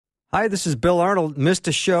Hi, this is Bill Arnold. Missed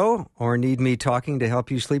a show or need me talking to help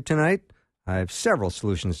you sleep tonight? I have several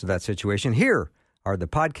solutions to that situation. Here are the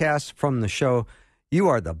podcasts from the show. You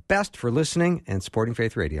are the best for listening and supporting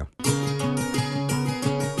Faith Radio.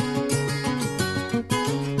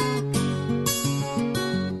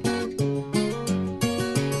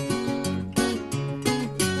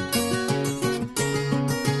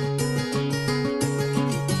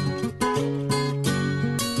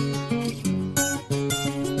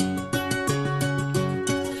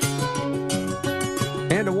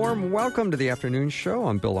 Welcome to the afternoon show.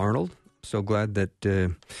 I'm Bill Arnold. So glad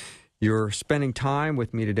that you're spending time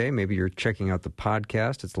with me today. Maybe you're checking out the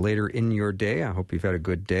podcast. It's later in your day. I hope you've had a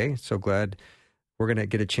good day. So glad we're going to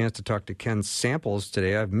get a chance to talk to Kenneth Samples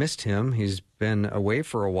today. I've missed him. He's been away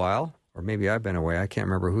for a while, or maybe I've been away. I can't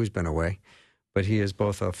remember who's been away. But he is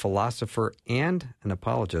both a philosopher and an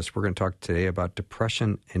apologist. We're going to talk today about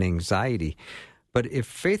depression and anxiety. But if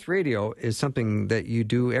Faith Radio is something that you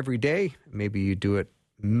do every day, maybe you do it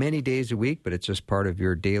many days a week, but it's just part of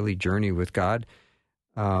your daily journey with God.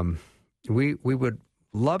 We would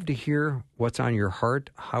love to hear what's on your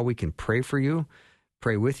heart, how we can pray for you,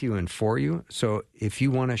 pray with you and for you. So if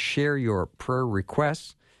you want to share your prayer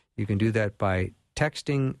requests, you can do that by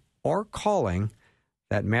texting or calling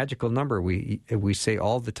that magical number we say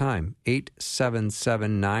all the time,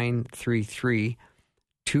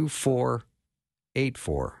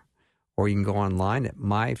 877-933-2484. Or you can go online at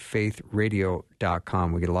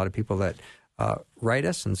myfaithradio.com. We get a lot of people that write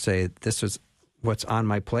us and say, this is what's on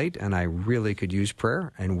my plate, and I really could use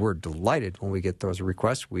prayer. And we're delighted when we get those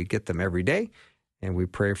requests. We get them every day, and we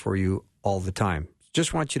pray for you all the time.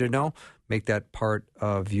 Just want you to know, make that part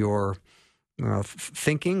of your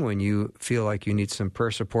thinking when you feel like you need some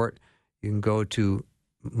prayer support. You can go to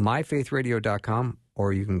myfaithradio.com,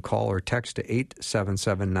 or you can call or text to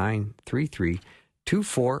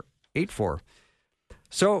 877-933-2484.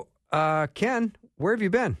 So, Ken, where have you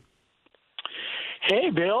been? Hey,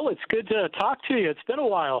 Bill, it's good to talk to you. It's been a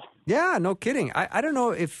while. Yeah, no kidding. I don't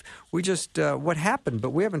know if we just, what happened,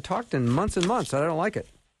 but we haven't talked in months and months. I don't like it.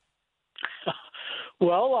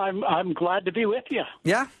 Well, I'm glad to be with you.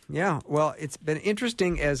 Yeah. Well, it's been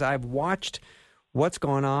interesting as I've watched what's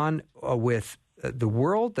going on with the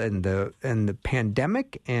world and the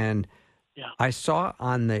pandemic, and I saw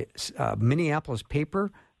on the Minneapolis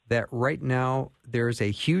paper that right now there's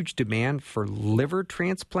a huge demand for liver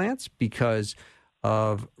transplants because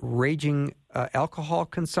of raging alcohol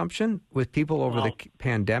consumption with people over the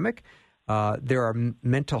pandemic. There are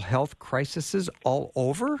mental health crises all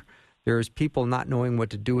over. There's people not knowing what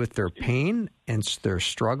to do with their pain, and they're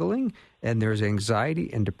struggling, and there's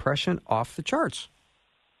anxiety and depression off the charts.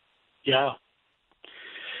 Yeah,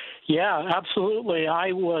 absolutely.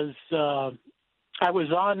 I was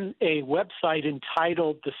on a website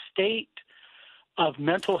entitled The State of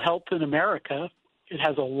Mental Health in America. It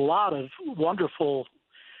has a lot of wonderful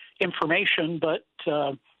information, but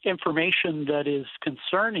information that is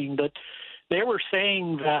concerning. But they were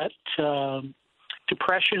saying that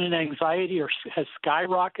depression and anxiety has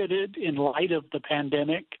skyrocketed in light of the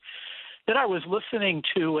pandemic. Then I was listening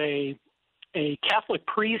to a Catholic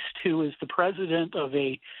priest who is the president of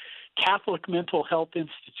a Catholic mental health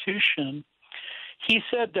institution. He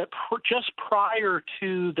said that just prior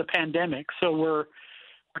to the pandemic, so we're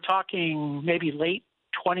talking maybe late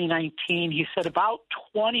 2019, he said about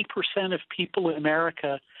 20% of people in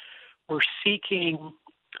America were seeking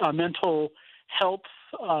mental health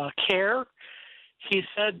care. He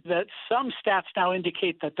said that some stats now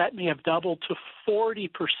indicate that may have doubled to 40%.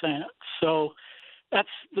 So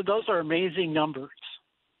those are amazing numbers.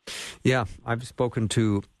 Yeah, I've spoken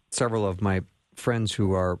to several of my friends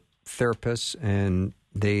who are therapists, and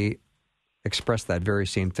they express that very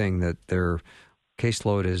same thing, that their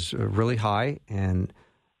caseload is really high, and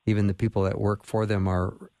even the people that work for them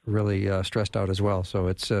are really stressed out as well. So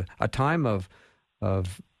it's a time of I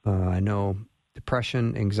know,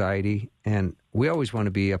 depression, anxiety, and we always want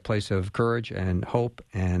to be a place of courage and hope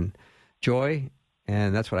and joy,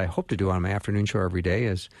 and that's what I hope to do on my afternoon show every day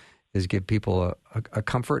is give people a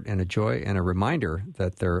comfort and a joy and a reminder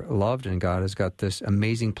that they're loved, and God has got this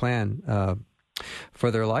amazing plan for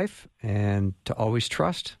their life, and to always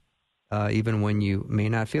trust even when you may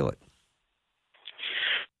not feel it.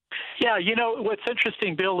 Yeah, you know, what's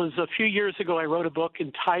interesting, Bill, is a few years ago I wrote a book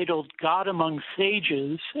entitled God Among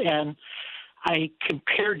Sages, and I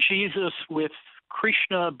compared Jesus with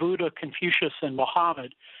Krishna, Buddha, Confucius, and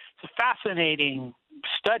Muhammad. It's a fascinating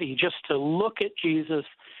study just to look at Jesus,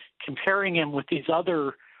 comparing him with these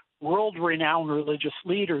other world-renowned religious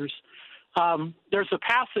leaders. There's a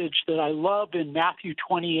passage that I love in Matthew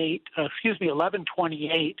 11:28,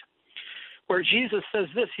 where Jesus says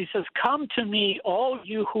this. He says, "Come to me, all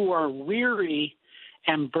you who are weary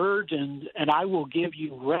and burdened, and I will give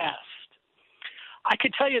you rest." I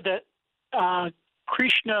could tell you that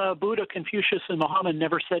Krishna, Buddha, Confucius, and Muhammad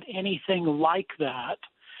never said anything like that.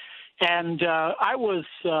 And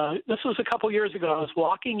this was a couple years ago. I was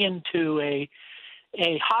walking into a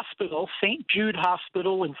hospital, St. Jude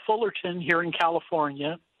Hospital in Fullerton here in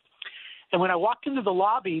California. And when I walked into the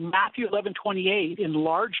lobby, Matthew 11:28 in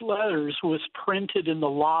large letters was printed in the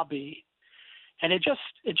lobby. And it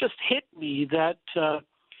just hit me that,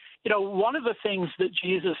 one of the things that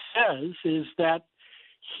Jesus says is that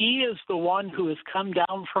he is the one who has come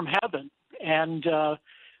down from heaven. And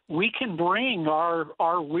we can bring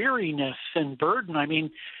our weariness and burden. I mean,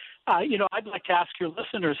 I'd like to ask your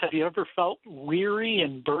listeners, have you ever felt weary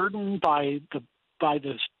and burdened by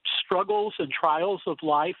the struggles and trials of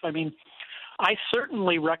life? I mean, I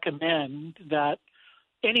certainly recommend that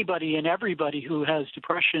anybody and everybody who has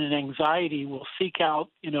depression and anxiety will seek out,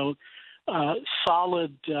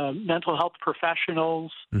 solid mental health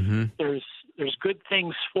professionals. Mm-hmm. There's good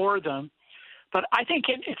things for them. But I think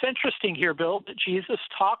it's interesting here, Bill, that Jesus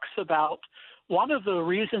talks about one of the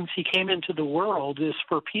reasons he came into the world is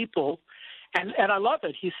for people, and I love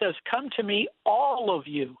it. He says, "Come to me, all of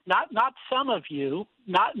you," not some of you,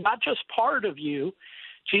 not just part of you.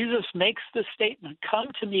 Jesus makes the statement,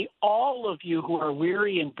 "Come to me, all of you who are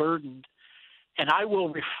weary and burdened, and I will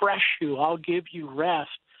refresh you. I'll give you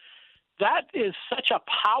rest." That is such a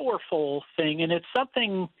powerful thing, and it's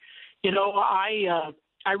something,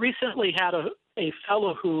 I recently had a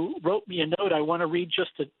fellow who wrote me a note. I want to read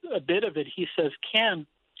just a bit of it. He says, "Ken,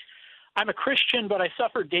 I'm a Christian, but I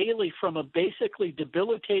suffer daily from a basically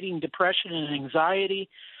debilitating depression and anxiety.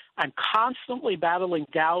 I'm constantly battling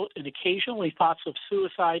doubt and occasionally thoughts of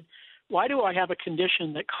suicide. Why do I have a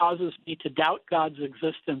condition that causes me to doubt God's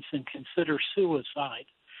existence and consider suicide?"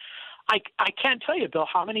 I can't tell you, Bill,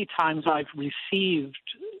 how many times I've received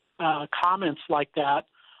comments like that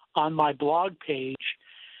on my blog page.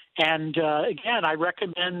 And again, I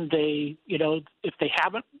recommend if they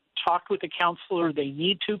haven't talked with a counselor, they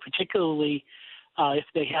need to, particularly if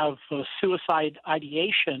they have suicide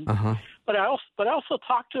ideation. Uh-huh. But I also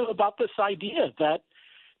talked to them about this idea that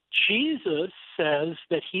Jesus says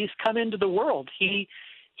that he's come into the world. He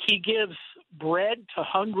gives bread to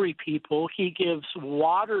hungry people, he gives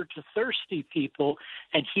water to thirsty people,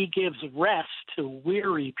 and he gives rest to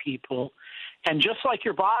weary people. And just like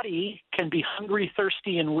your body can be hungry,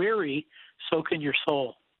 thirsty, and weary, so can your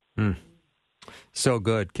soul. So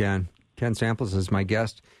good, Ken. Ken Samples is my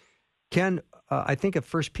guest. Ken, I think of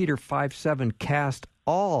 1 Peter 5:7, cast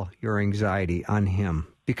all your anxiety on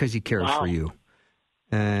him because he cares for you.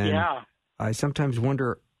 And yeah. I sometimes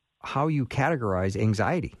wonder how you categorize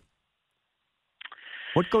anxiety.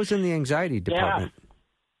 What goes in the anxiety department?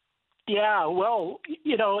 Yeah, well,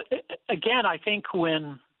 again, I think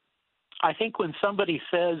when somebody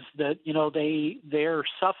says that, they're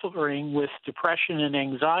suffering with depression and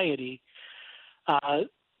anxiety,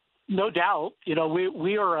 no doubt,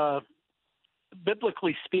 we are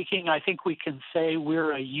biblically speaking, I think we can say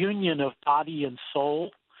we're a union of body and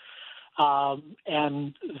soul.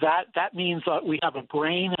 And that means that we have a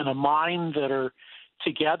brain and a mind that are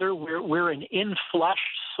together. We're an in-flesh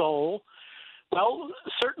soul. Well,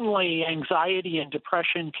 certainly anxiety and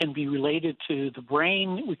depression can be related to the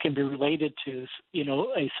brain. We can be related to,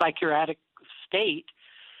 a psychiatric state.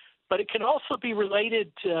 But it can also be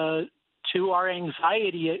related to our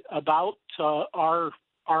anxiety about our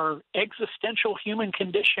existential human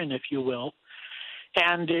condition, if you will.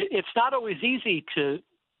 And it's not always easy to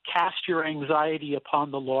cast your anxiety upon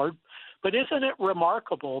the Lord. But isn't it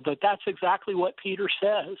remarkable that that's exactly what Peter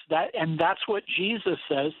says, and that's what Jesus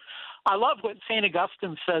says? I love what St.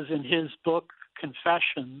 Augustine says in his book,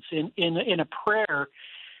 Confessions. In a prayer,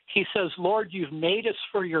 he says, "Lord, you've made us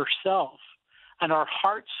for yourself, and our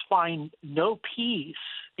hearts find no peace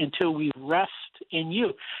until we rest in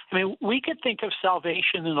you." I mean, we could think of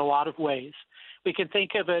salvation in a lot of ways. We can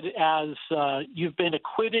think of it as you've been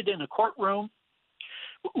acquitted in a courtroom.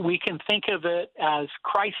 We can think of it as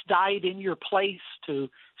Christ died in your place to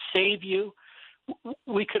save you.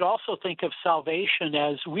 We could also think of salvation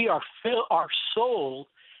as our soul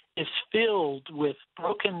is filled with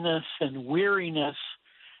brokenness and weariness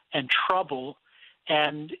and trouble.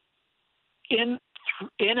 And in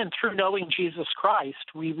and through knowing Jesus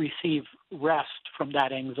Christ, we receive rest from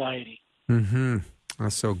that anxiety. Mm-hmm.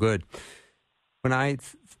 That's so good. When I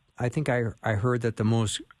think I heard that the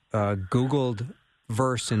most Googled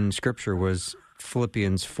verse in Scripture was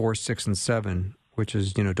Philippians 4, 6, and 7, which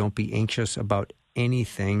is, don't be anxious about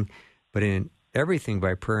anything, but in everything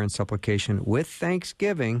by prayer and supplication with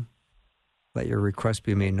thanksgiving. Let your requests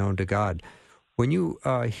be made known to God. When you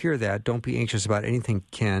hear that, don't be anxious about anything,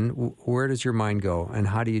 Ken. Where does your mind go, and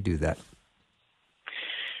how do you do that?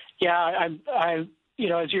 Yeah, I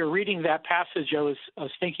as you're reading that passage, I was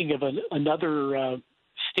thinking of another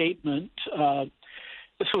statement.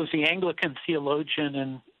 This was the Anglican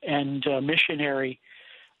theologian and missionary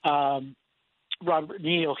Robert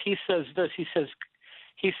Neal. He says this. He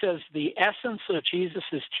says the essence of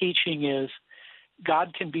Jesus' teaching is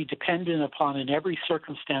God can be depended upon in every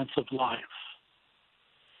circumstance of life.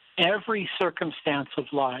 Every circumstance of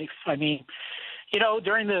life. I mean,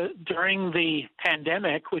 during the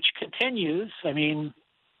pandemic, which continues, I mean,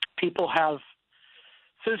 people have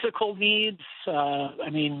physical needs.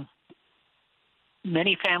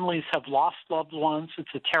 Many families have lost loved ones.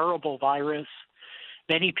 It's a terrible virus.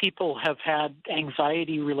 Many people have had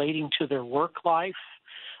anxiety relating to their work life.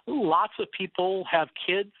 Lots of people have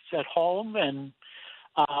kids at home, and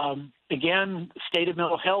again, the state of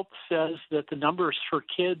mental health says that the numbers for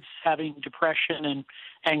kids having depression and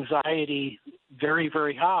anxiety very,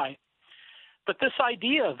 very high. But this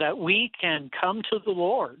idea that we can come to the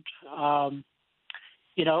Lord,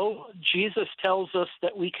 Jesus tells us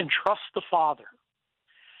that we can trust the Father.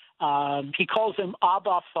 He calls him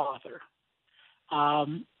Abba, Father.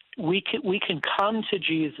 We can come to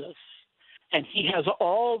Jesus, and he has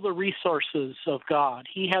all the resources of God.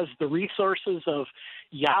 He has the resources of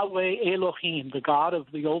Yahweh Elohim, the God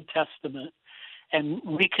of the Old Testament, and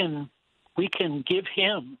we can give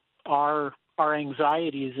him our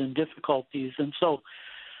anxieties and difficulties. And so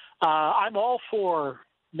I'm all for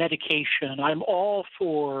medication. I'm all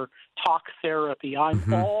for talk therapy.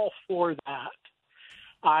 I'm all for that.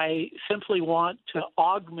 I simply want to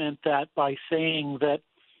augment that by saying that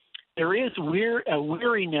there is a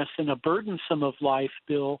weariness and a burdensome of life,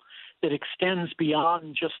 Bill, that extends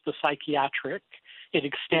beyond just the psychiatric. It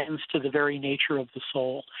extends to the very nature of the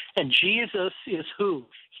soul. And Jesus is who?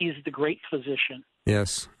 He's the great physician.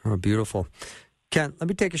 Yes. Oh, beautiful. Ken, let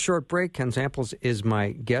me take a short break. Ken Samples is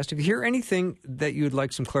my guest. If you hear anything that you'd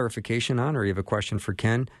like some clarification on, or you have a question for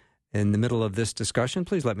Ken in the middle of this discussion,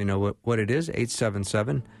 please let me know what it is.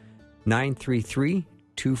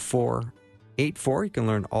 877-933-2484. You can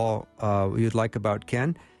learn all you'd like about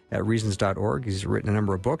Ken at reasons.org. He's written a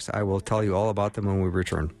number of books. I will tell you all about them when we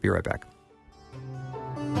return. Be right back.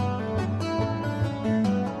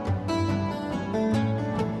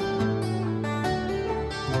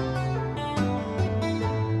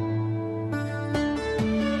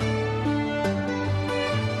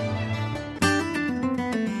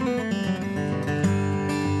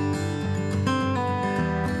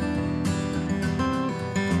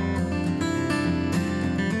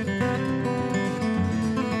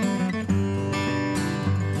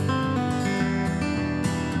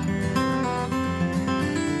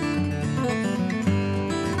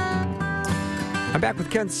 I'm back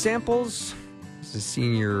with Kenneth Samples. He's a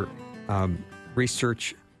senior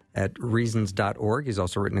research at reasons.org. He's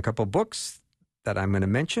also written a couple of books that I'm going to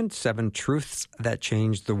mention, 7 Truths That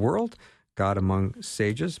Changed the World, God Among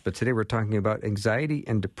Sages. But today we're talking about anxiety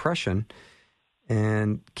and depression.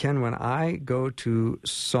 And Ken, when I go to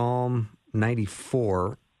Psalm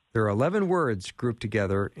 94, there are 11 words grouped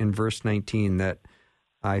together in verse 19 that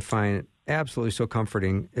I find absolutely so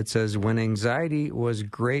comforting. It says, when anxiety was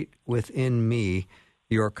great within me,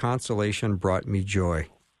 your consolation brought me joy.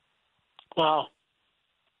 Wow.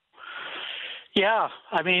 Yeah,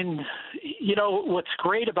 I mean, what's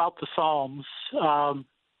great about the Psalms, and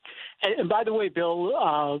by the way,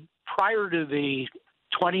 Bill, prior to the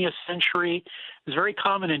 20th century, it was very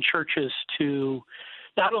common in churches to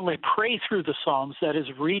not only pray through the Psalms, that is,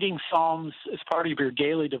 reading Psalms as part of your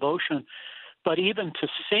daily devotion, but even to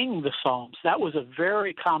sing the Psalms. That was a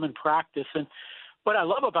very common practice. And what I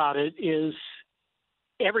love about it is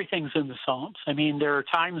everything's in the Psalms. I mean, there are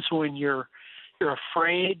times when you're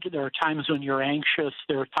afraid. There are times when you're anxious.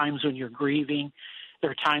 There are times when you're grieving.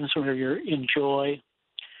 There are times when you're in joy.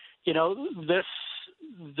 This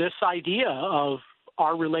idea of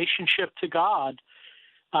our relationship to God,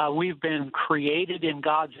 we've been created in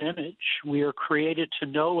God's image. We are created to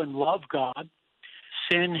know and love God.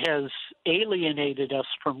 Sin has alienated us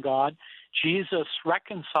from God. Jesus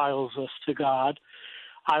reconciles us to God.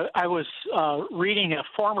 I was reading a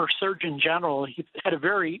former Surgeon General. He had a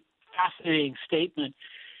very fascinating statement.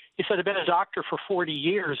 He said, I've been a doctor for 40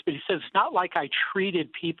 years, but he said, it's not like I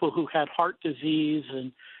treated people who had heart disease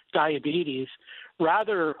and diabetes.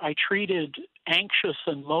 Rather, I treated anxious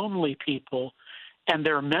and lonely people, and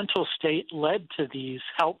their mental state led to these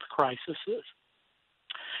health crises.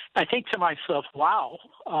 I think to myself, wow,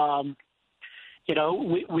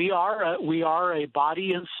 we are a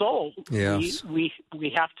body and soul. Yes. We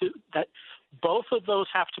have to, that both of those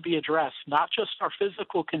have to be addressed, not just our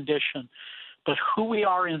physical condition, but who we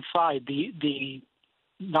are inside, the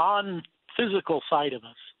non-physical side of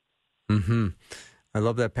us. Mm-hmm. I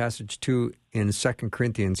love that passage, too, in 2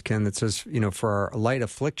 Corinthians, Ken, that says, for our light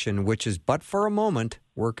affliction, which is but for a moment,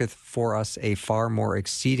 worketh for us a far more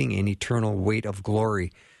exceeding and eternal weight of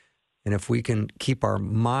glory. And if we can keep our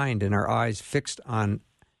mind and our eyes fixed on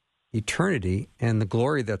eternity and the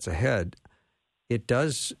glory that's ahead, it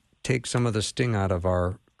does take some of the sting out of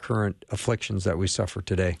our current afflictions that we suffer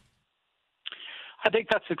today. I think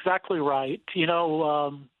that's exactly right.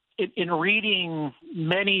 In reading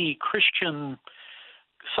many Christian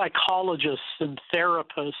psychologists and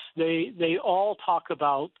therapists, they all talk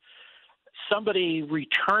about somebody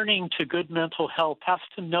returning to good mental health has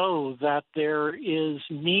to know that there is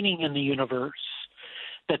meaning in the universe,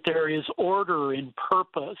 that there is order and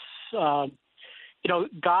purpose.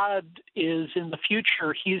 God is in the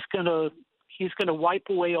future. He's going to wipe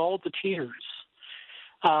away all the tears.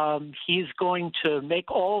 He's going to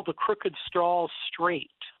make all the crooked straws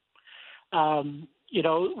straight.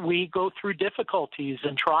 We go through difficulties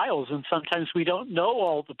and trials, and sometimes we don't know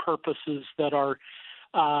all the purposes that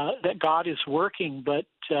God is working, but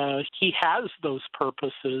He has those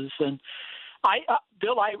purposes. And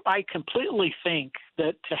Bill, I completely think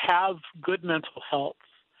that to have good mental health,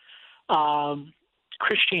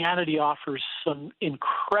 Christianity offers some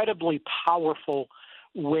incredibly powerful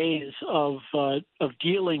ways of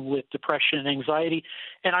dealing with depression and anxiety,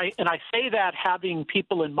 and I say that having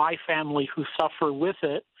people in my family who suffer with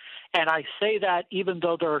it, and I say that even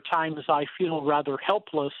though there are times I feel rather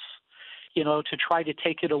helpless, to try to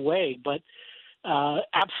take it away. But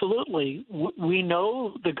absolutely, we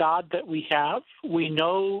know the God that we have. We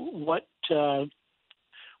know what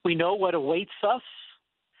awaits us.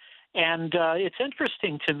 And it's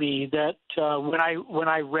interesting to me that when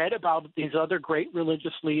I read about these other great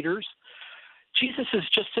religious leaders, Jesus is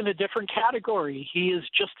just in a different category. He is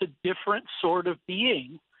just a different sort of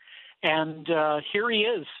being. And here he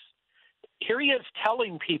is. Here he is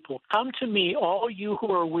telling people, come to me, all you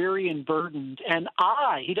who are weary and burdened, and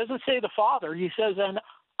he doesn't say the Father, he says, and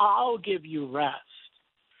I'll give you rest.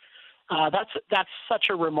 That's such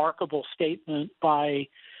a remarkable statement by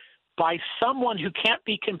someone who can't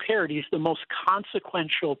be compared. He's the most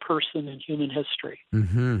consequential person in human history.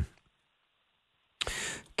 Mm-hmm.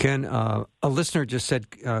 Ken, a listener just said,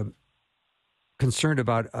 concerned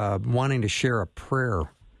about wanting to share a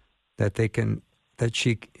prayer that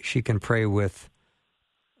she can pray with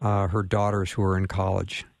her daughters who are in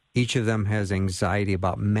college. Each of them has anxiety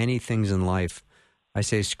about many things in life. I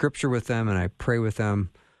say scripture with them and I pray with them.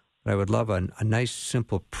 But I would love a nice,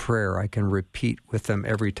 simple prayer I can repeat with them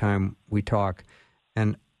every time we talk.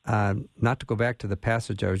 And not to go back to the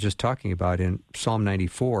passage I was just talking about in Psalm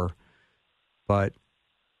 94, but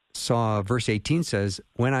verse 18 says,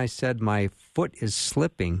 when I said my foot is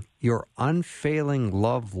slipping, your unfailing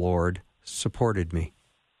love, Lord, supported me.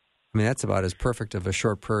 I mean, that's about as perfect of a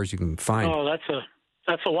short prayer as you can find. Oh,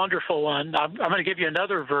 that's a wonderful one. I'm going to give you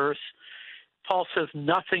another verse. Paul says,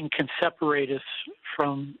 nothing can separate us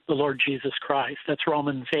from the Lord Jesus Christ. That's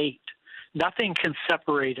Romans 8. Nothing can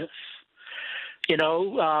separate us.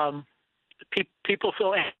 People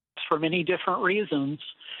feel anxious for many different reasons.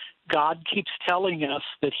 God keeps telling us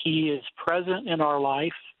that He is present in our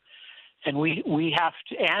life, and we have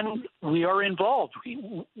to, and we are involved.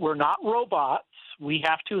 We're not robots. We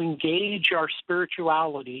have to engage our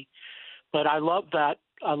spirituality. But I love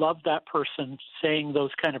that person saying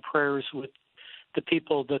those kind of prayers with the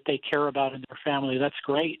people that they care about in their family. That's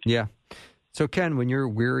great. Yeah. So, Ken, when you're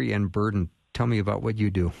weary and burdened, tell me about what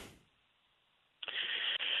you do.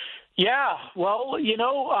 Yeah. Well,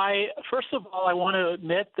 first of all, I want to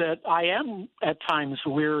admit that I am at times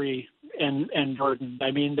weary and burdened.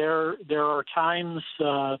 I mean, there are times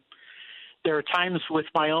with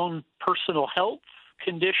my own personal health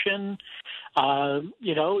condition.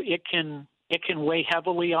 It can weigh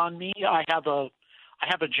heavily on me. I have a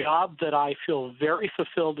job that I feel very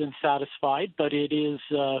fulfilled and satisfied, but it's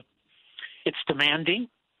demanding.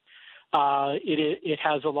 It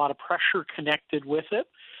has a lot of pressure connected with it.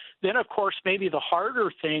 Then, of course, maybe the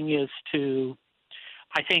harder thing is to,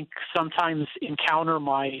 I think, sometimes encounter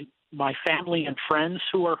my family and friends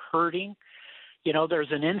who are hurting.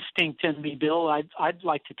 There's an instinct in me, Bill. I'd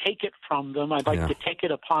like to take it from them. I'd like to take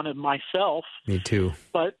it upon it myself. Me too.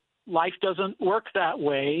 But life doesn't work that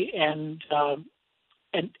way, and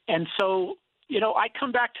so I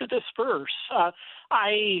come back to this verse.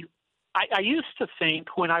 I I used to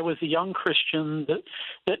think when I was a young Christian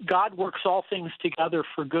that God works all things together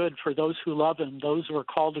for good for those who love him, those who are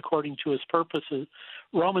called according to his purposes.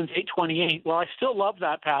 Romans 8:28. Well, I still love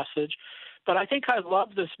that passage, but I think I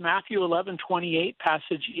love this Matthew 11:28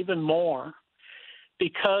 passage even more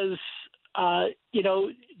because,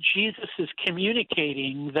 Jesus is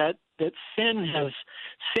communicating that sin has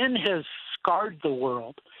scarred the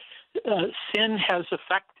world. Sin has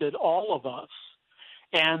affected all of us.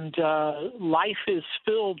 And life is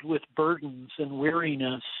filled with burdens and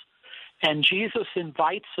weariness, and Jesus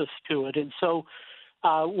invites us to it. And so,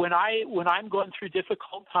 when I'm going through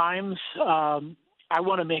difficult times, I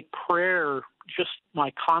want to make prayer just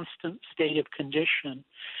my constant state of condition,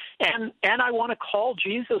 and I want to call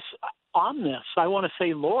Jesus on this. I want to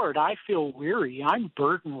say, Lord, I feel weary. I'm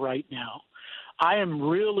burdened right now. I am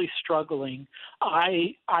really struggling.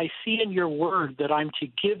 I see in your word that I'm to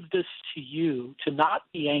give this to you, to not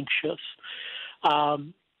be anxious.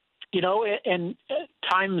 And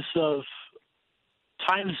times of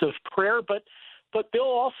prayer, but Bill,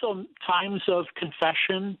 also times of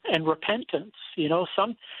confession and repentance.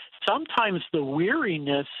 Sometimes the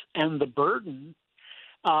weariness and the burden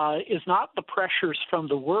is not the pressures from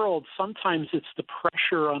the world. Sometimes it's the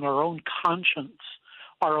pressure on our own conscience,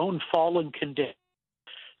 our own fallen condition.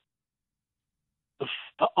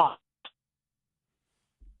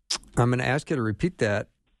 I'm going to ask you to repeat that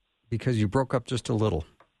because you broke up just a little.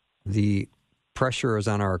 The pressure is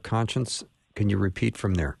on our conscience. Can you repeat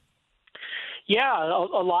from there? Yeah,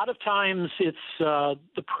 a lot of times it's the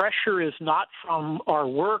pressure is not from our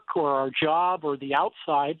work or our job or the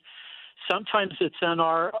outside. Sometimes it's in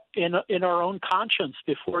our own conscience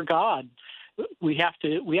before God. We have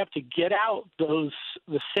to get out the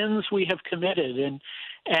sins we have committed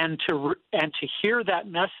and to hear that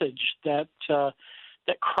message that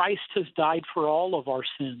Christ has died for all of our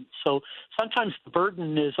sins. So sometimes the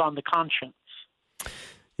burden is on the conscience.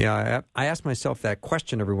 Yeah, I ask myself that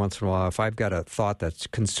question every once in a while. If I've got a thought that's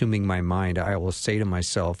consuming my mind, I will say to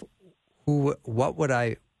myself, what would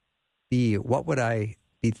I be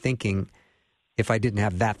thinking if I didn't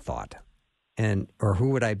have that thought? Or who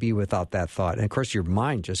would I be without that thought? And of course, your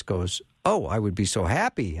mind just goes, oh, I would be so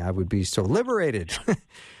happy. I would be so liberated.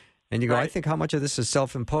 And you go, right. I think how much of this is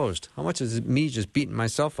self-imposed? How much is me just beating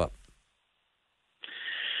myself up?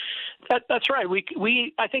 That's right.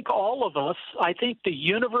 I think all of us, I think the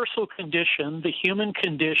universal condition, the human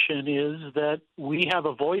condition is that we have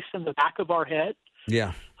a voice in the back of our head.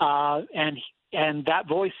 Yeah. And that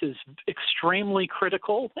voice is extremely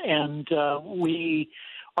critical, and we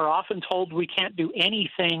are often told we can't do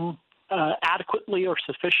anything adequately or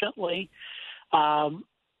sufficiently.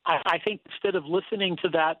 I think instead of listening to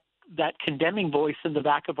that condemning voice in the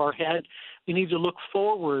back of our head, we need to look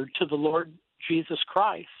forward to the Lord Jesus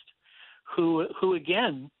Christ, who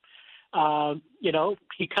again,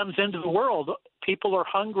 he comes into the world. People are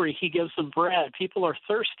hungry, he gives them bread. People are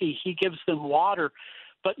thirsty, he gives them water.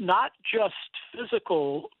 But not just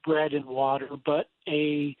physical bread and water, but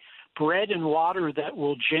a bread and water that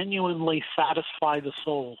will genuinely satisfy the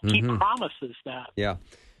soul. Mm-hmm. He promises that. Yeah.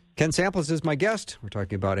 Ken Samples is my guest. We're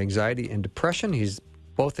talking about anxiety and depression. He's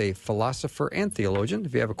both a philosopher and theologian.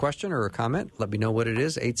 If you have a question or a comment, let me know what it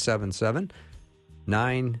is.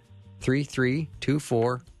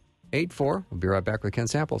 877-933-2484. We'll be right back with Ken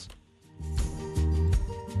Samples.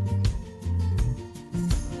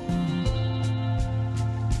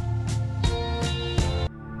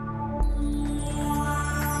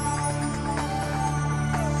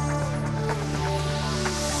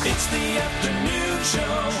 It's the afternoon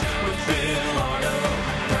show with Bill Arnold.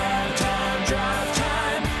 Prime time, drive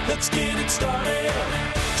time. Let's get it started.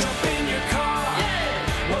 Jump in your car.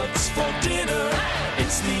 Yeah. What's for dinner? Hey.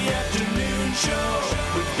 It's the afternoon show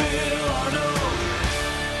with Bill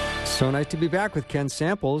Arnold. So nice to be back with Ken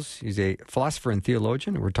Samples. He's a philosopher and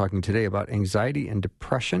theologian. We're talking today about anxiety and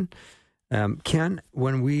depression. Ken,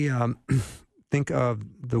 when we think of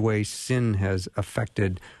the way sin has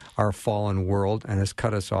affected our fallen world and has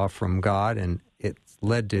cut us off from God, and it's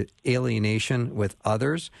led to alienation with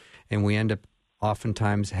others, and we end up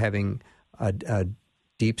oftentimes having a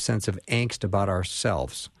deep sense of angst about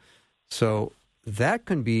ourselves. So that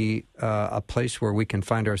can be a place where we can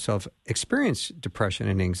find ourselves experience depression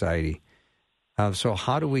and anxiety. So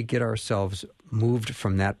how do we get ourselves moved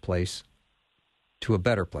from that place to a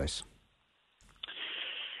better place?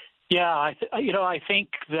 Yeah, I think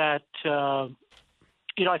that...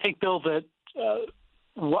 I think, Bill, that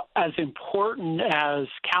as important as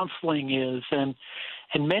counseling is, and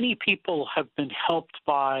many people have been helped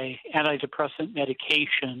by antidepressant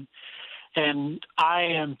medication, And I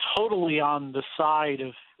am totally on the side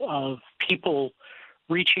of people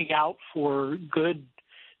reaching out for good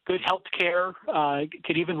health care.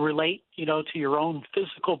 Could even relate, to your own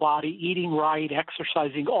physical body, eating right,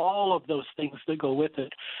 exercising, all of those things that go with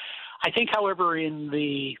it. I think, however, in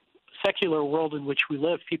the secular world in which we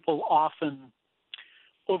live, people often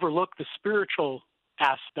overlook the spiritual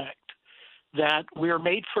aspect, that we are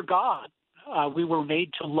made for God. We were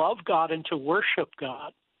made to love God and to worship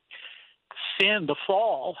God. Sin, the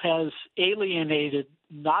fall, has alienated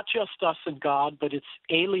not just us and God, but it's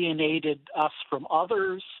alienated us from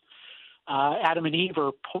others. Adam and Eve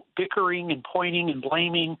are bickering and pointing and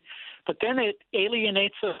blaming, but then it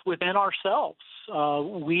alienates us within ourselves.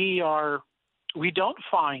 We don't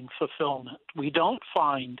find fulfillment. We don't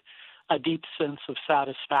find a deep sense of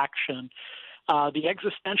satisfaction. The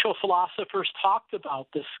existential philosophers talked about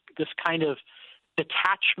this kind of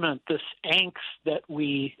detachment, this angst that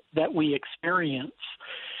we experience.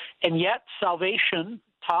 And yet salvation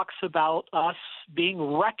talks about us being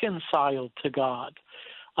reconciled to God,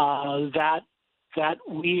 that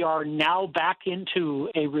we are now back into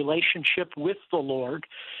a relationship with the Lord.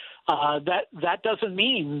 That doesn't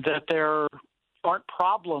mean that there aren't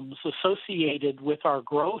problems associated with our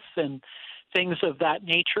growth and things of that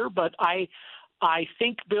nature, but I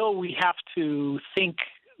think, Bill, we have to think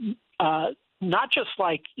not just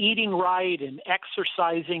like eating right and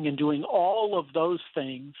exercising and doing all of those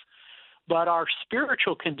things, but our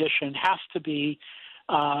spiritual condition has to be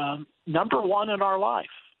number one in our life.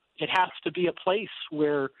 It has to be a place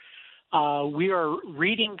where we are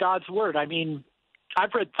reading God's Word. I mean,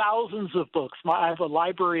 I've read thousands of books. I have a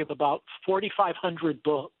library of about 4,500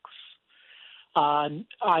 books.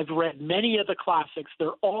 I've read many of the classics.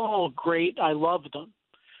 They're all great. I love them.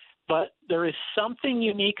 But there is something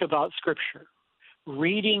unique about Scripture.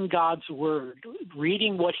 Reading God's Word,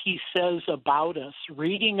 reading what He says about us,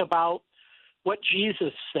 reading about what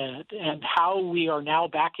Jesus said and how we are now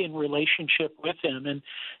back in relationship with Him. And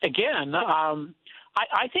again,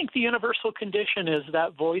 I think the universal condition is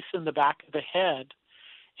that voice in the back of the head.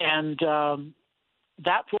 And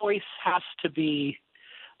that voice has to be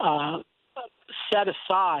set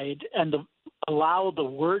aside and allow the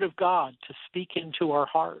Word of God to speak into our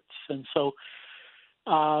hearts. And so,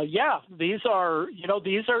 these are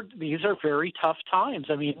very tough times.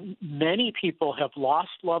 I mean, many people have lost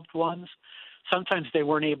loved ones. Sometimes they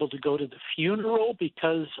weren't able to go to the funeral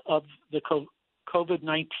because of the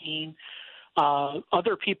COVID-19.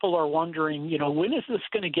 Other people are wondering, when is this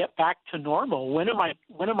going to get back to normal? When are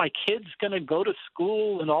my kids going to go to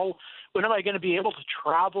school and all? When am I going to be able to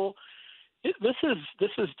travel? This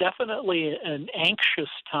is definitely an anxious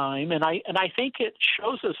time, and I think it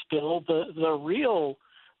shows us, Bill, the real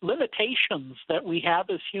limitations that we have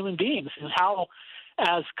as human beings, and how,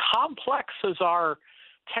 as complex as our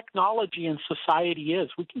technology and society is,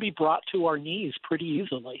 we can be brought to our knees pretty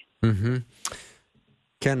easily. Mm-hmm.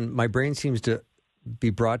 Ken, my brain seems to be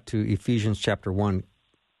brought to Ephesians chapter 1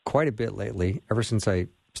 quite a bit lately, ever since I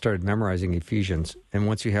started memorizing Ephesians. And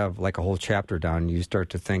once you have like a whole chapter down, you start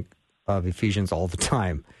to think of Ephesians all the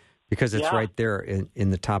time because it's right there in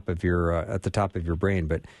the top of your at the top of your brain.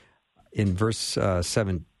 But in verse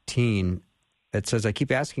 17, it says, "I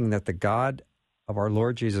keep asking that the God of our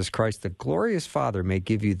Lord Jesus Christ, the glorious Father, may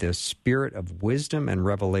give you the spirit of wisdom and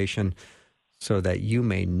revelation so that you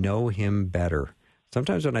may know Him better."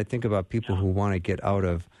 Sometimes when I think about people who want to get out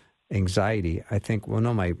of anxiety, I think, well,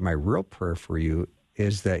 no, my real prayer for you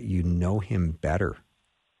is that you know Him better.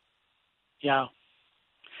 Yeah.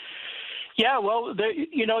 Yeah, well,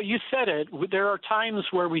 you said it. There are times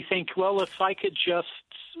where we think, well, if I could just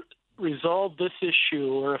resolve this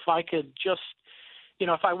issue, or if I could just,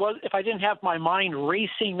 if I didn't have my mind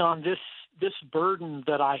racing on this burden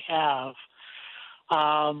that I have,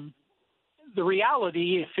 the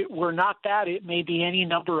reality, if it were not that, it may be any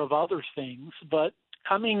number of other things. But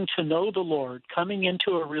coming to know the Lord, coming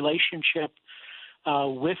into a relationship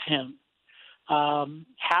with Him,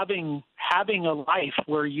 having a life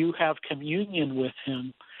where you have communion with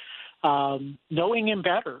Him, knowing Him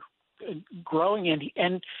better, growing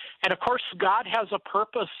and of course God has a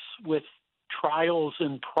purpose with trials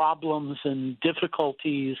and problems and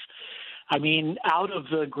difficulties. I mean, out of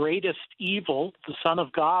the greatest evil, the Son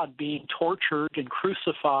of God being tortured and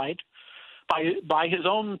crucified by His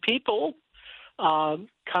own people,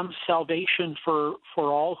 comes salvation for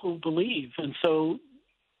all who believe. And so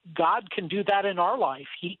God can do that in our life.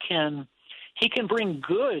 He can bring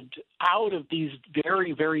good out of these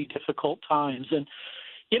very, very difficult times. And,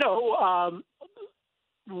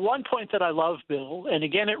 one point that I love, Bill, and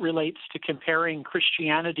again, it relates to comparing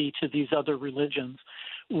Christianity to these other religions.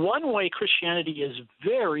 One way Christianity is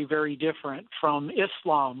very, very different from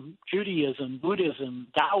Islam, Judaism, Buddhism,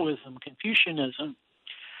 Taoism, Confucianism.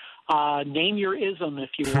 Name your ism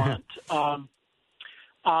if you want.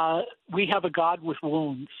 We have a God with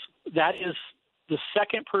wounds. That is the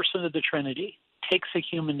second person of the Trinity, takes a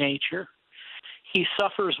human nature. He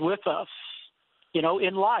suffers with us. You know,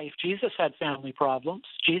 in life, Jesus had family problems.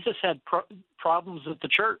 Jesus had problems at the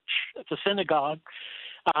church, at the synagogue.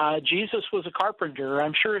 Jesus was a carpenter.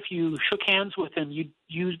 I'm sure if you shook hands with him,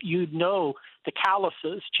 you'd know the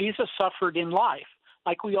calluses. Jesus suffered in life,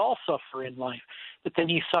 like we all suffer in life. But then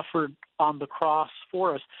he suffered on the cross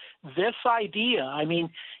for us. This idea, I mean,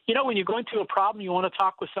 you know, when you're going through a problem, you want to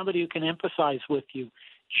talk with somebody who can empathize with you.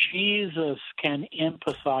 Jesus can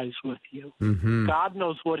empathize with you. Mm-hmm. God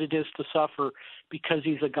knows what it is to suffer because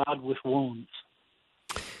he's a God with wounds.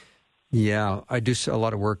 Yeah, I do a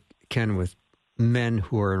lot of work, Ken, with men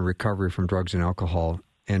who are in recovery from drugs and alcohol,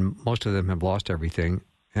 and most of them have lost everything.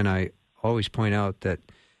 And I always point out that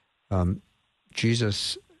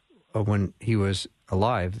Jesus, when he was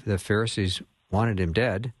alive, the Pharisees wanted him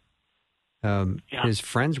dead. His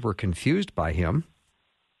friends were confused by him.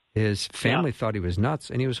 His family thought he was nuts,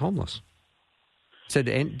 and he was homeless. Said,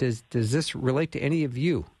 does this relate to any of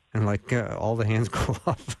you? And all the hands go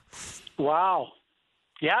up. Wow.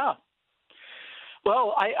 Yeah.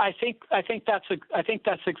 Well, I think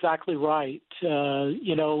that's exactly right.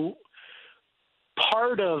 You know,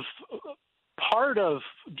 part of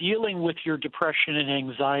dealing with your depression and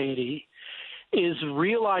anxiety is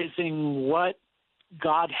realizing what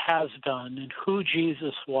God has done and who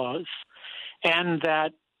Jesus was, and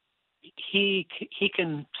that he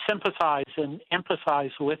can sympathize and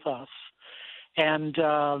empathize with us. And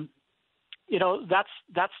you know,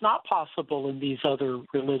 that's not possible in these other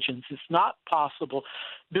religions. It's not possible.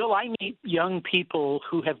 Bill, I meet young people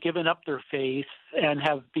who have given up their faith and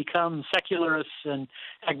have become secularists and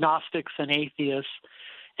agnostics and atheists.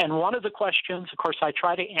 And one of the questions, of course, I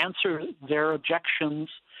try to answer their objections,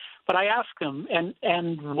 but I ask them,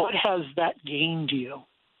 and what has that gained you?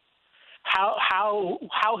 How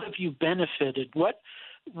have you benefited? What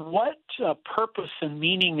purpose and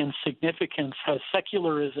meaning and significance has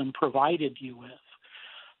secularism provided you with?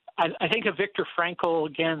 I think of Viktor Frankl,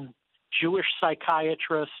 again, Jewish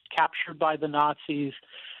psychiatrist captured by the Nazis.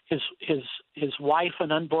 His wife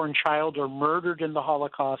and unborn child are murdered in the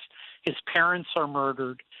Holocaust. His parents are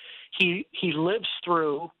murdered. He lives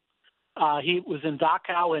through. He was in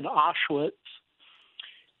Dachau and Auschwitz.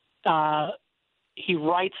 He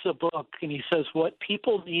writes a book, and he says what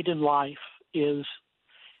people need in life is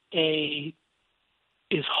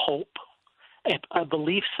hope, a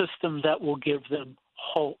belief system that will give them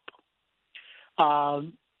hope.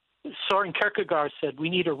 Soren Kierkegaard said we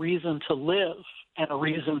need a reason to live and a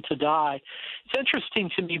reason to die. It's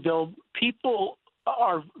interesting to me, Bill, people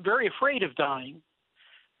are very afraid of dying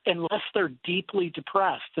unless they're deeply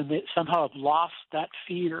depressed and they somehow have lost that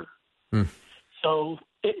fear. So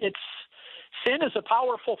sin is a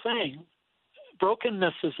powerful thing.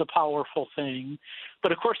 Brokenness is a powerful thing.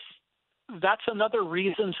 But, of course, that's another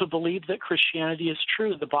reason to believe that Christianity is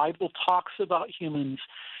true. The Bible talks about humans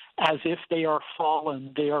as if they are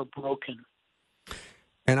fallen, they are broken.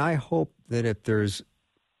 And I hope that if there's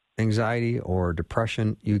anxiety or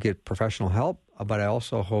depression, you get professional help. But I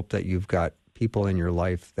also hope that you've got people in your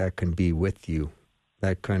life that can be with you,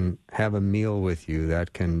 that can have a meal with you,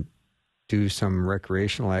 that can do some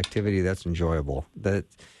recreational activity that's enjoyable, that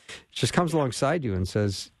just comes alongside you and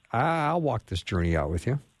says, I'll walk this journey out with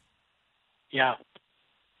you. Yeah.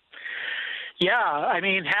 Yeah, I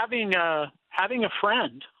mean, having a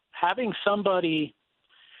friend, having somebody,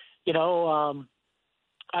 you know,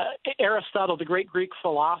 Aristotle, the great Greek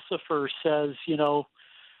philosopher, says, you know,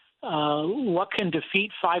 what can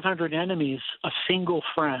defeat 500 enemies? A single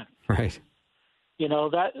friend. Right. You know,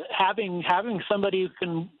 that having somebody who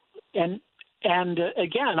can, and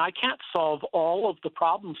again, I can't solve all of the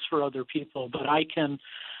problems for other people, but I can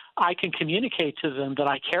communicate to them that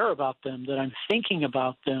I care about them, that I'm thinking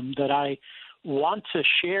about them, that I want to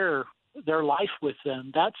share their life with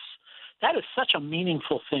them. That is such a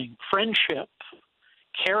meaningful thing. Friendship,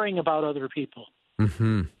 caring about other people.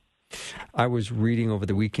 Mm-hmm. I was reading over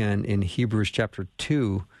the weekend in Hebrews chapter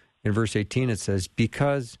 2, in verse 18, it says,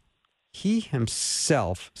 because he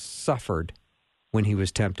himself suffered when he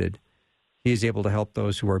was tempted, he is able to help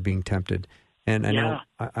those who are being tempted. And I know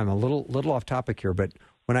I'm a little off topic here, but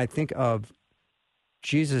when I think of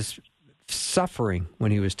Jesus suffering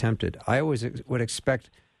when he was tempted, I always would expect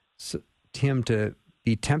him to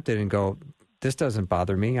be tempted and go, this doesn't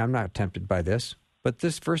bother me. I'm not tempted by this. But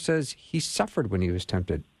this verse says he suffered when he was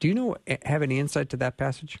tempted. Do you have any insight to that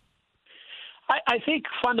passage? I think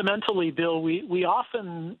fundamentally, Bill, we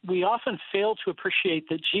often fail to appreciate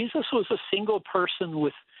that Jesus was a single person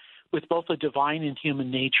with both a divine and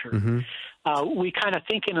human nature. Mm-hmm. We kind of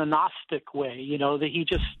think in a Gnostic way, that he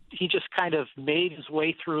just kind of made his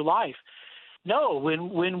way through life. No,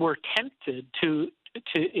 when we're tempted to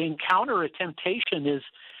encounter a temptation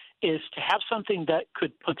is to have something that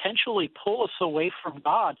could potentially pull us away from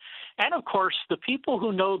God. And, of course, the people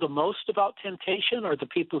who know the most about temptation are the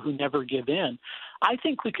people who never give in. I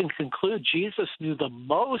think we can conclude Jesus knew the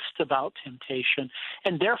most about temptation,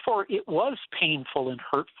 and therefore it was painful and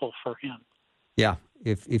hurtful for him. Yeah,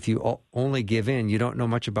 if you only give in, you don't know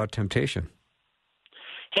much about temptation.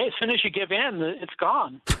 Hey, as soon as you give in, it's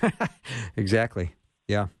gone. Exactly,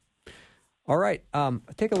 yeah. All right,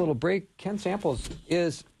 take a little break. Ken Samples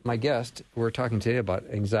is my guest. We're talking today about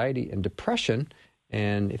anxiety and depression.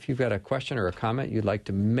 And if you've got a question or a comment you'd like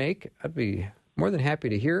to make, I'd be more than happy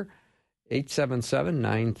to hear.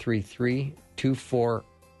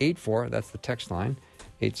 877-933-2484. That's the text line.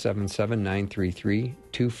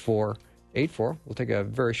 877-933-2484. We'll take a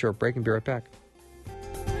very short break and be right back.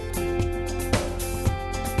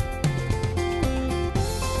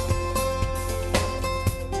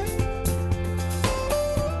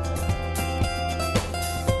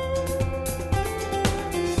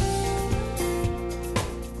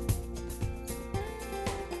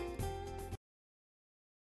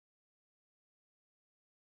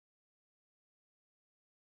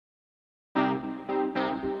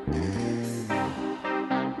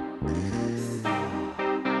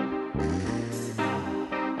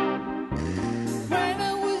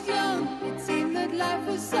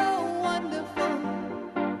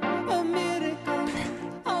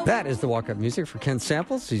 That is the walk-up music for Ken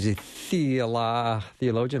Samples. He's a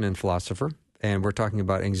theologian and philosopher, and we're talking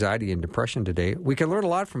about anxiety and depression today. We can learn a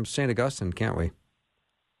lot from St. Augustine, can't we?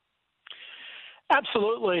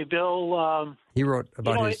 Absolutely, Bill. He wrote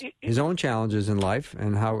about his own challenges in life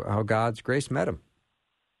and how God's grace met him.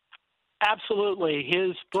 Absolutely.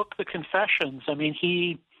 His book, The Confessions, I mean,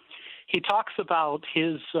 he talks about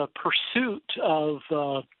his pursuit of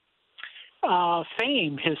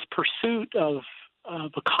fame, his pursuit of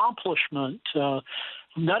accomplishment.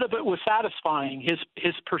 None of it was satisfying.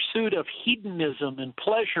 His pursuit of hedonism and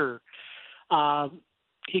pleasure.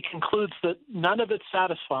 He concludes that none of it's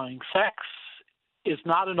satisfying. Sex is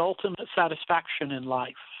not an ultimate satisfaction in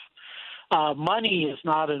life. Money is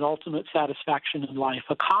not an ultimate satisfaction in life.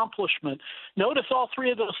 Accomplishment. Notice all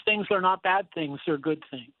three of those things are not bad things; they're good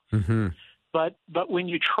things. Mm-hmm. But when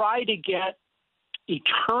you try to get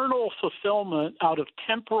eternal fulfillment out of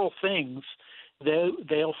temporal things,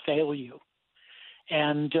 they'll fail you.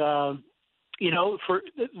 And for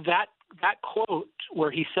that quote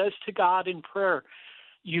where he says to God in prayer,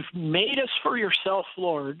 "You've made us for yourself,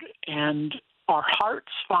 Lord, and our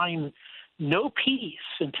hearts find no peace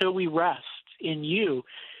until we rest in you."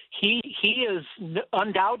 He is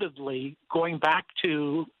undoubtedly going back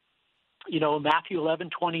to Matthew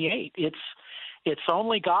 11:28. It's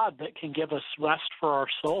only God that can give us rest for our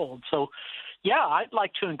soul. So, yeah, I'd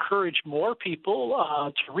like to encourage more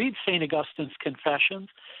people to read St. Augustine's Confessions.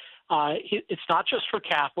 It's not just for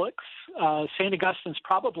Catholics. St. Augustine's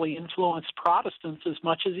probably influenced Protestants as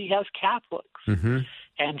much as he has Catholics. Mm-hmm.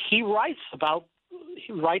 And he writes about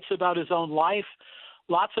his own life.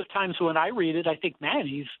 Lots of times when I read it, I think, man,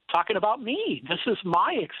 he's talking about me. This is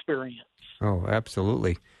my experience. Oh,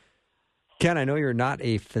 absolutely. Ken, I know you're not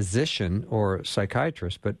a physician or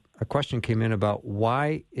psychiatrist, but a question came in about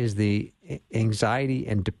why is the anxiety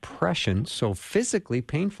and depression so physically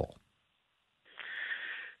painful?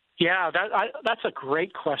 Yeah, that's a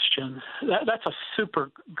great question. That's a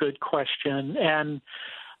super good question. And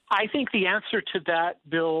I think the answer to that,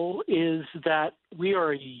 Bill, is that we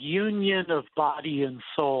are a union of body and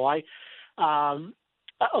soul.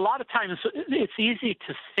 A lot of times it's easy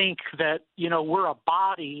to think that, we're a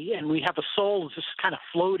body and we have a soul just kind of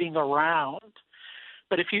floating around.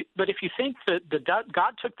 But if you think that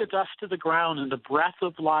God took the dust of the ground and the breath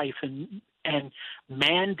of life and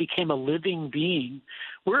man became a living being,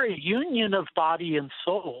 we're a union of body and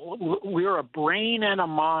soul. We're a brain and a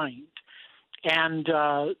mind. And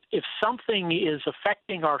if something is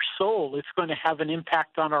affecting our soul, it's going to have an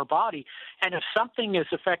impact on our body. And if something is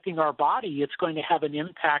affecting our body, it's going to have an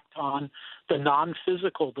impact on the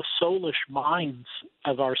non-physical, the soulish minds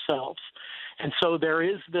of ourselves. And so there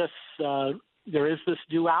is this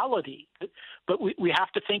duality. But we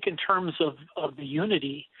have to think in terms of the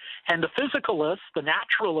unity. And the physicalist, the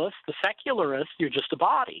naturalist, the secularist, you're just a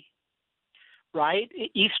body. right?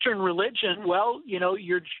 Eastern religion, well,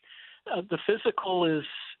 you're the physical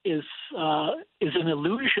is an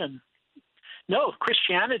illusion. No,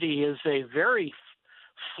 Christianity is a very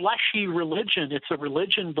fleshy religion. It's a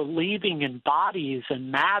religion believing in bodies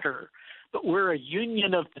and matter, but we're a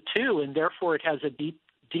union of the two, and therefore it has a deep,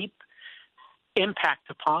 deep impact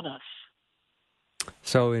upon us.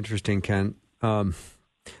 So interesting, Ken.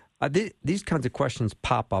 These kinds of questions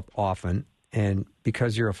pop up often, and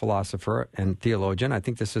because you're a philosopher and theologian, I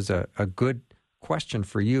think this is a good question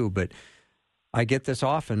for you, but I get this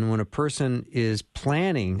often when a person is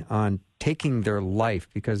planning on taking their life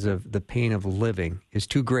because of the pain of living is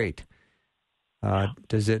too great.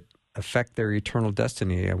 Does it affect their eternal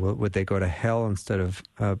destiny? Would they go to hell instead of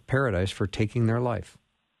paradise for taking their life?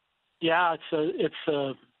 Yeah, it's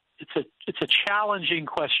a challenging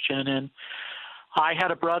question, and I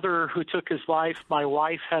had a brother who took his life. My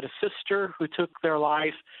wife had a sister who took their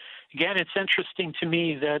life. Again, it's interesting to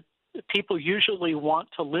me that people usually want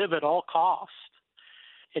to live at all costs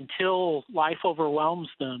until life overwhelms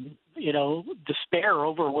them. Despair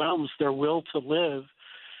overwhelms their will to live.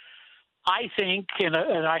 I think, and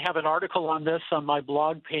I have an article on this on my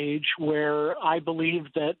blog page, where I believe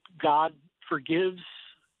that God forgives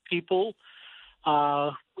people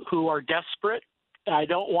who are desperate. I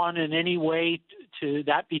don't want in any way to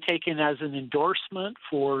that be taken as an endorsement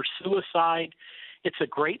for suicide. It's a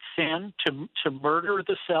great sin to murder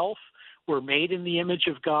the self. We're made in the image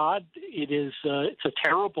of God. It's a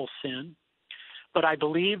terrible sin. But I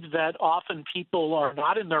believe that often people are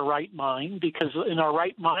not in their right mind, because in our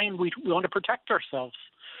right mind we want to protect ourselves.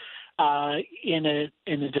 In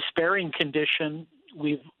a despairing condition,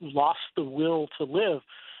 we've lost the will to live.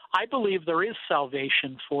 I believe there is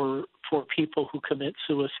salvation for people who commit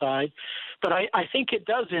suicide, but I think it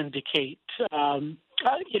does indicate.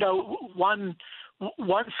 One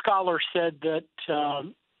scholar said that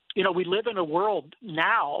we live in a world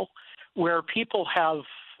now where people have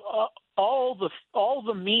all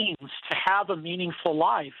the means to have a meaningful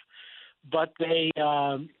life, but they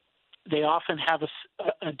often have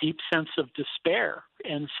a deep sense of despair,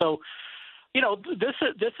 and so.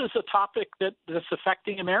 This is a topic that's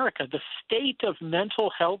affecting America, the state of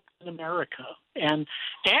mental health in America, and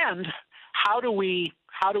how do we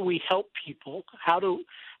help people? How do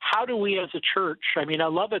we as a church? I mean, I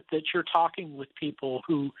love it that you're talking with people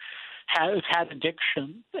who have had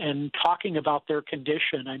addiction and talking about their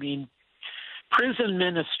condition. I mean, prison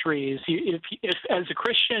ministries. If as a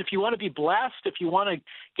Christian, if you want to be blessed, if you want to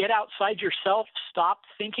get outside yourself, stop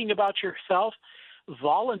thinking about yourself.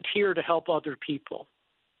 Volunteer to help other people.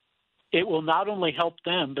 It will not only help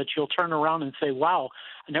them, but you'll turn around and say, wow,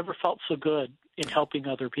 I never felt so good in helping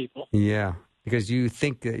other people. Yeah, because you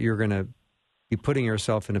think that you're going to be putting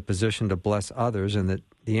yourself in a position to bless others, and that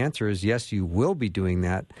the answer is yes, you will be doing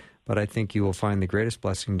that, but I think you will find the greatest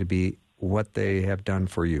blessing to be what they have done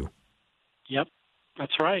for you. Yep,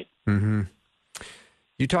 that's right. Mm-hmm.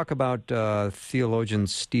 You talk about theologian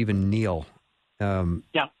Stephen Neal.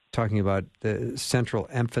 Yeah. Talking about the central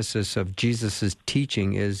emphasis of Jesus'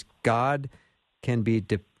 teaching is God can be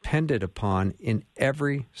depended upon in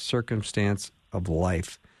every circumstance of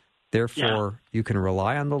life. Therefore, you can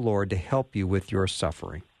rely on the Lord to help you with your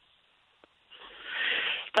suffering.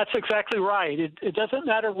 That's exactly right. It doesn't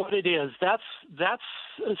matter what it is. That's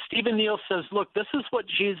Stephen Neal says, look, this is what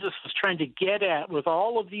Jesus was trying to get at with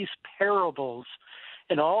all of these parables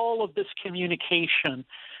and all of this communication,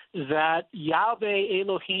 that Yahweh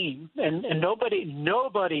Elohim, and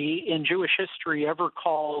nobody in Jewish history ever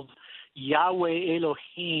called Yahweh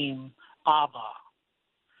Elohim Abba,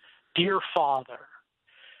 dear Father.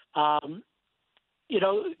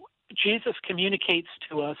 Jesus communicates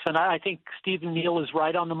to us, and I think Stephen Neal is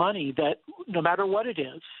right on the money, that no matter what it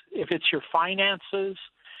is, if it's your finances,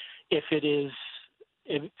 if it is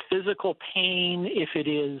physical pain, if it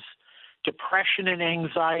is depression and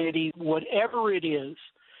anxiety, whatever it is,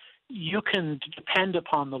 you can depend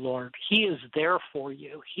upon the Lord. He is there for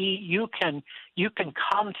you. You can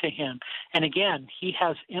come to him. And again, he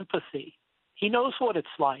has empathy. He knows what it's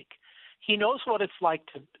like. He knows what it's like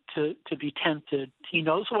to be tempted. He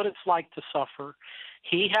knows what it's like to suffer.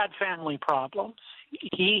 He had family problems.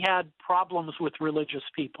 He had problems with religious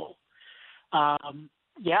people.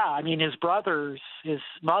 His brothers, his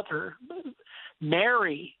mother,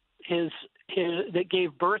 Mary, that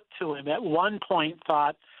gave birth to him, at one point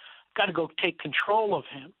thought, got to go take control of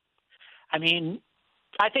him. I mean,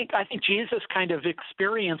 I think Jesus kind of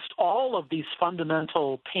experienced all of these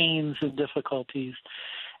fundamental pains and difficulties.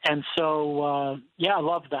 And so, I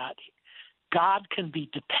love that. God can be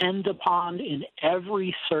depended upon in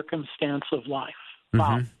every circumstance of life.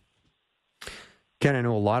 Wow. Mm-hmm. Ken, I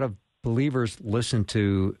know a lot of believers listen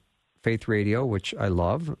to Faith Radio, which I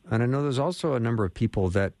love, and I know there's also a number of people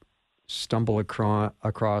that stumble upon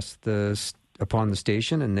the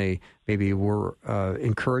station, and they maybe were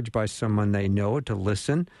encouraged by someone they know to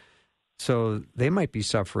listen. So they might be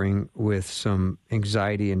suffering with some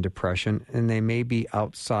anxiety and depression, and they may be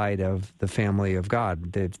outside of the family of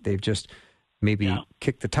God. They've just maybe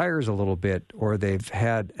kicked the tires a little bit, or they've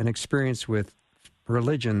had an experience with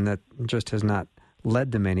religion that just has not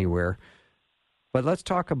led them anywhere. But let's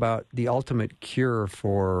talk about the ultimate cure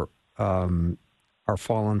for our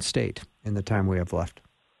fallen state in the time we have left.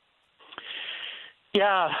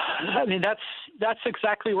 Yeah, I mean, that's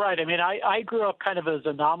exactly right. I mean, I grew up kind of as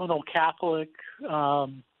a nominal Catholic. I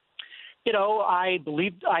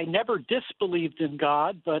never disbelieved in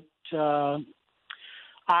God, but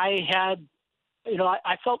I had,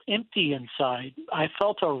 I felt empty inside. I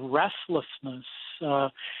felt a restlessness.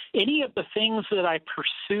 Any of the things that I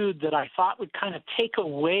pursued that I thought would kind of take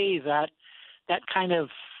away that kind of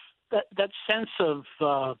that sense of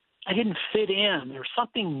I didn't fit in. There's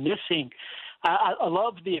something missing. I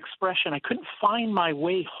love the expression, I couldn't find my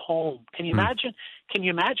way home. Can you imagine? Can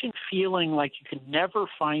you imagine feeling like you can never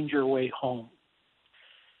find your way home?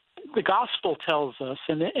 The gospel tells us,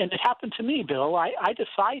 and it happened to me, Bill. I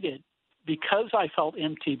decided, because I felt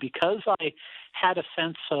empty, because I had a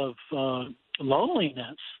sense of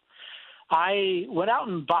loneliness, I went out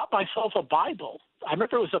and bought myself a Bible. I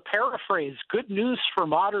remember it was a paraphrase, Good News for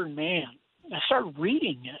Modern Man. I started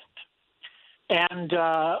reading it, and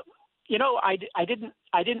I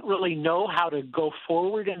didn't really know how to go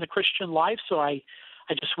forward in the Christian life, so I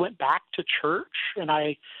just went back to church and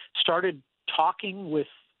I started talking with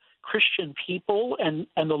Christian people, and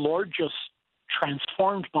the Lord just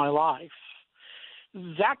transformed my life.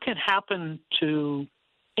 That can happen to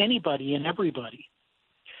anybody and everybody.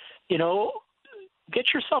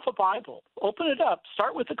 Get yourself a Bible, open it up,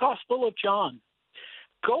 start with the Gospel of John.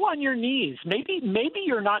 Go on your knees. Maybe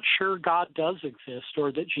you're not sure God does exist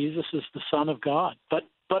or that Jesus is the Son of God, but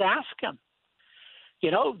ask him.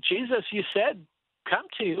 Jesus, you said, come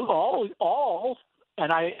to you, all,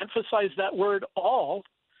 and I emphasize that word all,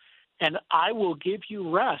 and I will give you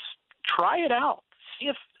rest. Try it out.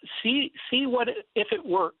 See if it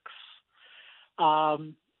works.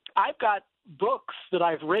 I've got books that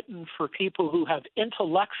I've written for people who have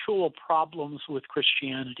intellectual problems with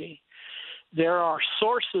Christianity. There are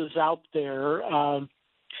sources out there.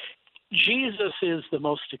 Jesus is the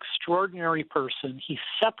most extraordinary person. He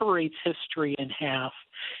separates history in half.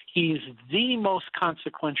 He's the most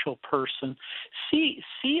consequential person. See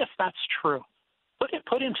if that's true.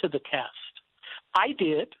 Put him to the test. I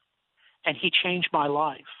did, and he changed my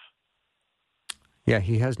life. Yeah,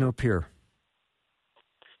 he has no peer.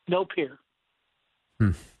 No peer.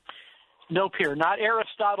 No peer. Not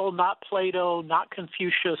Aristotle, not Plato, not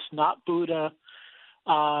Confucius, not Buddha.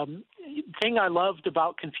 Thing I loved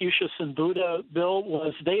about Confucius and Buddha, Bill,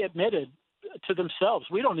 was they admitted to themselves,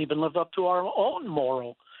 we don't even live up to our own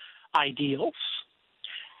moral ideals.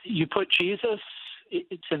 You put Jesus,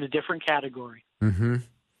 it's in a different category. Mm-hmm.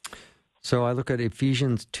 So I look at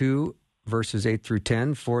Ephesians 2, verses 8 through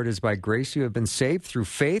 10. For it is by grace you have been saved through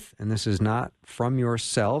faith, and this is not from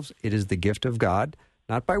yourselves. It is the gift of God,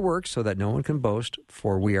 not by works, so that no one can boast.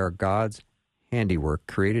 For we are God's handiwork,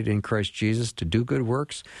 created in Christ Jesus to do good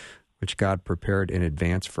works, which God prepared in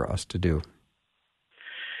advance for us to do.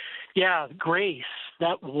 Yeah, grace,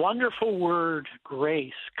 that wonderful word,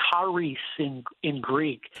 grace, charis in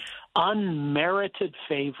Greek, unmerited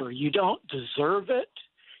favor. You don't deserve it.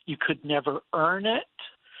 You could never earn it.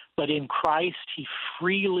 But in Christ, he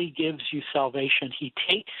freely gives you salvation. He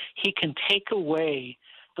can take away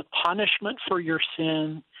the punishment for your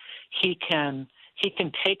sin. He can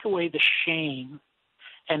take away the shame.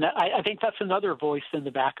 And I think that's another voice in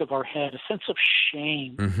the back of our head, a sense of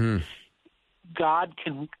shame. Mm-hmm. God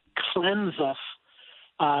can cleanse us.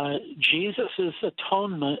 Jesus'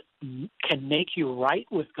 atonement can make you right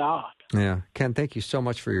with God. Yeah. Ken, thank you so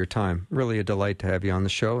much for your time. Really a delight to have you on the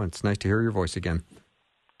show, and it's nice to hear your voice again.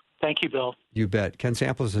 Thank you, Bill. You bet. Ken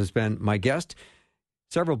Samples has been my guest.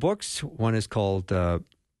 Several books. One is called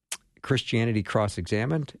Christianity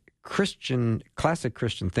Cross-Examined, Classic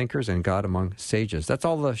Christian Thinkers and God Among Sages. That's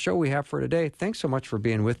all the show we have for today. Thanks so much for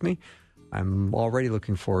being with me. I'm already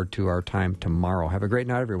looking forward to our time tomorrow. Have a great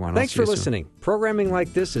night, everyone. Thanks for listening. Programming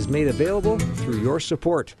like this is made available through your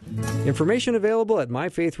support. Information available at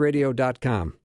myfaithradio.com.